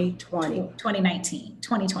 2020.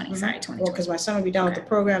 2020, sorry, 2020. Well, because my son will be done with the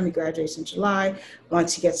program. He graduates in July.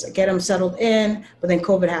 Once he get him settled in, but then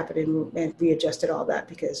COVID happened and readjusted all that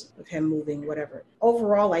because of him moving, whatever.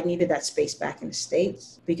 Overall, I needed that space back in the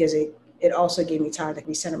States because it also gave me time to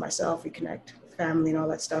recenter myself, reconnect with family and all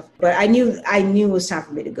that stuff. But I knew it was time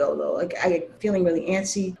for me to go though. Like, I get feeling really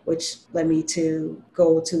antsy, which led me to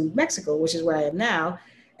go to Mexico, which is where I am now.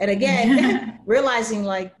 And again, realizing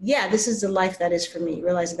this is the life that is for me,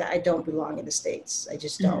 realizing that I don't belong in the States. I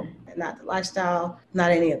just don't. Not the lifestyle, not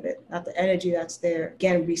any of it, not the energy that's there.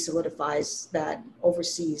 Again, re-solidifies that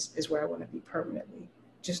overseas is where I want to be permanently.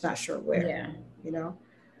 Just not sure where,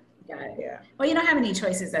 Got it. Yeah. Well, you don't have any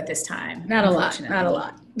choices at this time. Not a lot. So,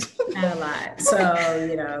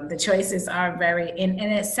 the choices are and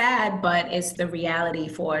it's sad, but it's the reality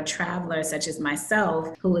for a traveler such as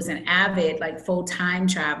myself, who is an avid, full-time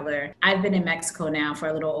traveler. I've been in Mexico now for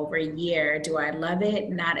a little over a year. Do I love it?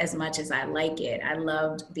 Not as much as I like it. I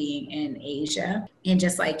loved being in Asia. And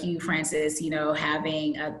just like you, Frances,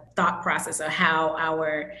 having a thought process of how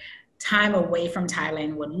our time away from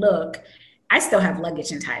Thailand would look. I still have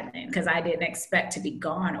luggage in Thailand because I didn't expect to be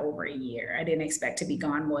gone over a year. I didn't expect to be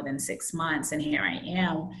gone more than 6 months. And here I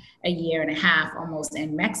am, a year and a half almost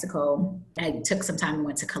in Mexico. I took some time and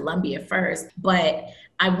went to Colombia first, but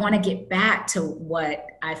I want to get back to what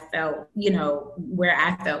I felt, where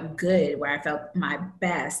I felt good, where I felt my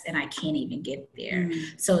best, and I can't even get there.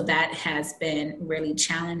 So that has been really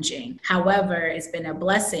challenging. However, it's been a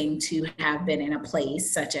blessing to have been in a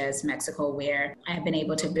place such as Mexico where I've been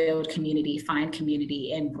able to build community, find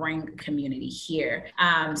community, and bring community here.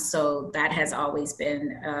 So that has always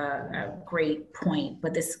been a great point.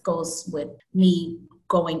 But this goes with me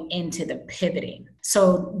going into the pivoting.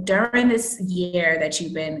 So during this year that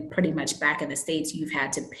you've been pretty much back in the States, you've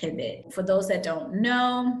had to pivot. For those that don't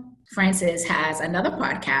know, Frances has another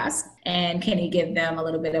podcast. And can you give them a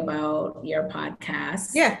little bit about your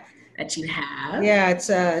podcast? Yeah. That you have? Yeah,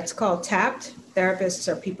 it's called Tapped. Therapists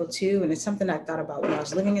are people too. And it's something I thought about when I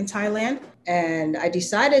was living in Thailand. And I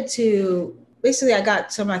decided to, basically I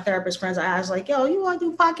got some of my therapist friends, I was like, yo, you want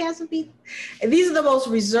to do podcasts with me? And these are the most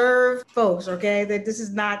reserved folks, okay? That this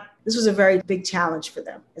was a very big challenge for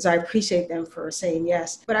them. And so I appreciate them for saying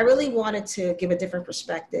yes. But I really wanted to give a different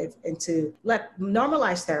perspective and to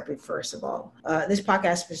normalize therapy, first of all. This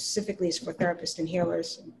podcast specifically is for therapists and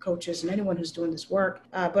healers and coaches and anyone who's doing this work,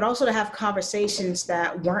 but also to have conversations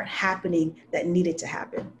that weren't happening that needed to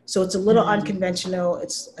happen. So it's a little unconventional,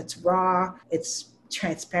 it's raw, it's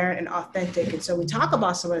transparent and authentic. And so we talk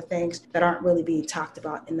about some of the things that aren't really being talked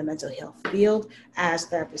about in the mental health field as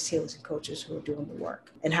therapists, healers, and coaches who are doing the work.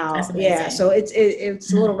 And how, so it's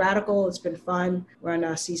a little radical. It's been fun. We're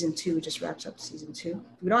on season 2, just wraps up season 2.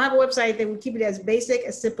 We don't have a website. We keep it as basic,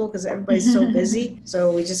 as simple, because everybody's so busy.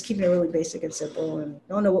 So we're just keeping it really basic and simple, and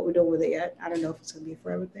don't know what we're doing with it yet. I don't know if it's going to be a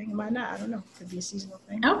forever thing. It might not. I don't know. It could be a seasonal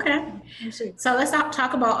thing. Okay. So let's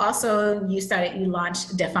talk about also, you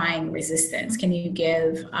launched Defying Resistance. Can you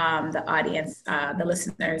give the audience, the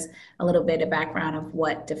listeners, a little bit of background of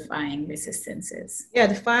what Defying Resistance is? Yeah,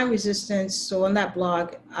 Defying Resistance. So on that blog,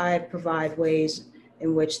 I provide ways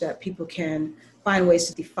in which that people can find ways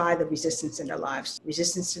to defy the resistance in their lives.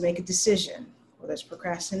 Resistance to make a decision, whether it's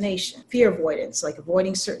procrastination, fear avoidance, like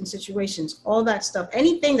avoiding certain situations, all that stuff.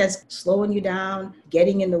 Anything that's slowing you down,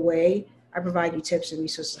 getting in the way, I provide you tips and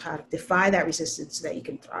resources on how to defy that resistance so that you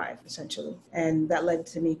can thrive, essentially. And that led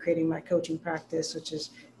to me creating my coaching practice, which is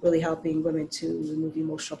really helping women to remove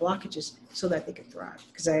emotional blockages so that they can thrive.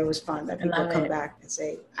 Because I always find that people come back and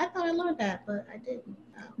say, I thought I learned that, but I didn't.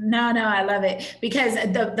 No, I love it. Because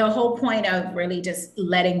the whole point of really just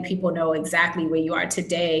letting people know exactly where you are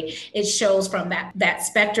today, it shows from that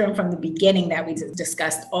spectrum from the beginning that we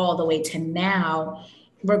discussed all the way to now.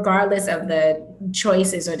 Regardless of the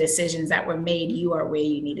choices or decisions that were made, you are where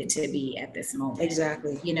you needed to be at this moment.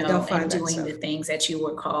 Exactly. And doing the things that you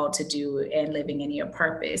were called to do and living in your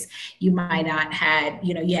purpose. You might not had,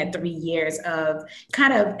 you had 3 years of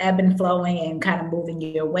kind of ebb and flowing and kind of moving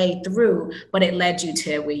your way through, but it led you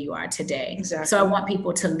to where you are today. Exactly. So I want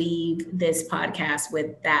people to leave this podcast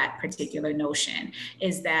with that particular notion,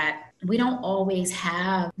 is that we don't always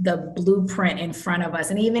have the blueprint in front of us.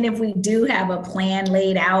 And even if we do have a plan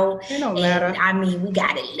laid out, it don't matter. I mean, we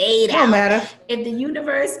got it laid out. It don't matter. If the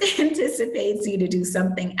universe anticipates you to do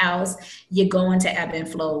something else, you're going to ebb and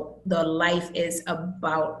flow. The life is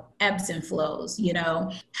about ebbs and flows,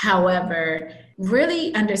 However,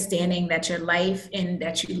 really understanding that your life and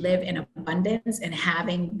that you live in abundance and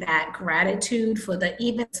having that gratitude for the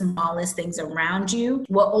even smallest things around you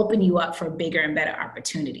will open you up for bigger and better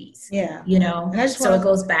opportunities. Yeah. So it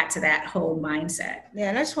goes back to that whole mindset. Yeah.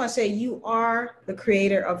 And I just want to say, you are the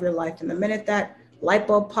creator of your life. And the minute that light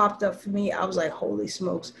bulb popped up for me, I was like, holy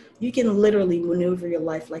smokes, you can literally maneuver your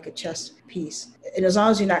life like a chess piece. And as long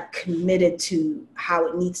as you're not committed to how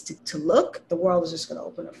it needs to look, the world is just going to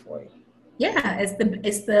open up for you. Yeah,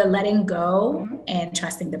 it's the letting go and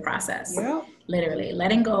trusting the process. Yeah. Literally,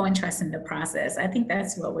 letting go and trusting the process. I think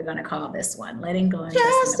that's what we're going to call this one, letting go and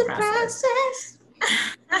trusting the process.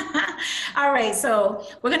 All right, so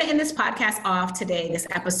we're going to end this podcast off today, this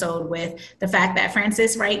episode, with the fact that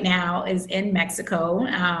Frances right now is in Mexico.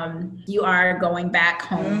 You are going back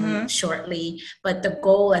home shortly, but the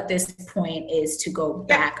goal at this point is to go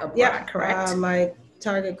back abroad, correct? My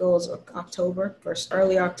target goal is October,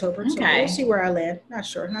 early October. So we'll see where I land. Not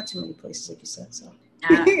sure. Not too many places, like you said. So.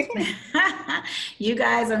 You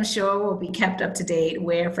guys, I'm sure, will be kept up to date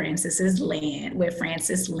where Frances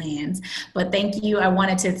lands. But thank you. I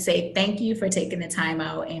wanted to say thank you for taking the time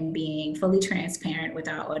out and being fully transparent with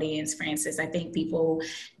our audience, Frances. I think people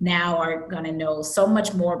now are going to know so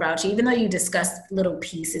much more about you, even though you discussed little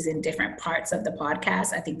pieces in different parts of the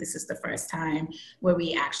podcast. I think this is the first time where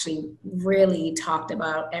we actually really talked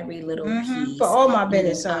about every little piece. For all my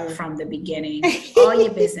business, from the beginning, all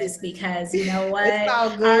your business, because you know what? all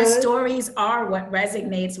good. Our stories are what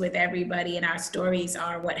resonates with everybody, and our stories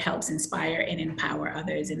are what helps inspire and empower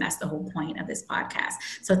others. And that's the whole point of this podcast.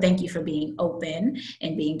 So thank you for being open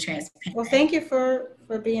and being transparent. Well, thank you for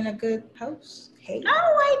being a good host. Hey.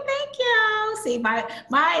 Oh, wait, thank you. See, my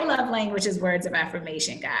love language is words of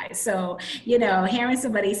affirmation, guys. So, you know, hearing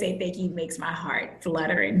somebody say thank you makes my heart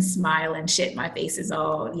flutter and smile and shit. My face is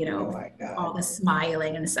all, you know, all the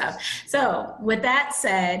smiling and stuff. So with that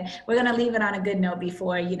said, we're going to leave it on a good note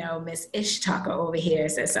before, you know, Miss Ishtaker over here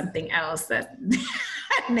says something else that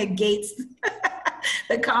negates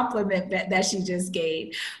the compliment that she just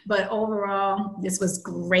gave. But overall, this was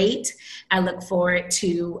great. I look forward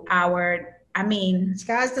to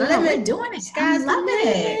sky's the limit. We're doing it. Sky's I'm loving the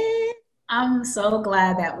limit. it. I'm so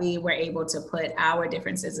glad that we were able to put our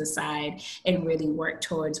differences aside and really work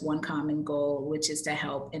towards one common goal, which is to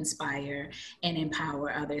help inspire and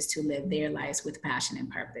empower others to live their lives with passion and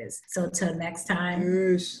purpose. So till next time.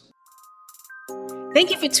 Yes.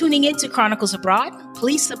 Thank you for tuning in to Chronicles Abroad.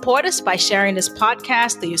 Please support us by sharing this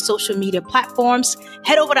podcast through your social media platforms.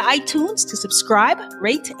 Head over to iTunes to subscribe,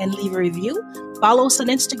 rate, and leave a review. Follow us on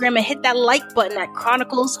Instagram and hit that like button at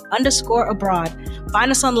Chronicles_Abroad. Find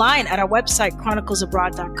us online at our website,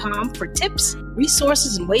 chroniclesabroad.com, for tips,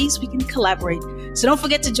 resources, and ways we can collaborate. So don't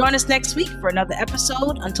forget to join us next week for another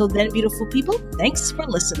episode. Until then, beautiful people, thanks for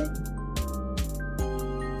listening.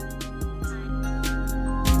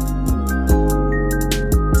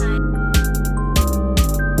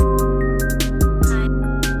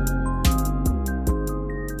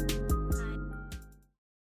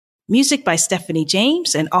 Music by Stephanie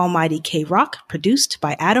James and Almighty K Rock, produced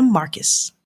by Adam Marcus.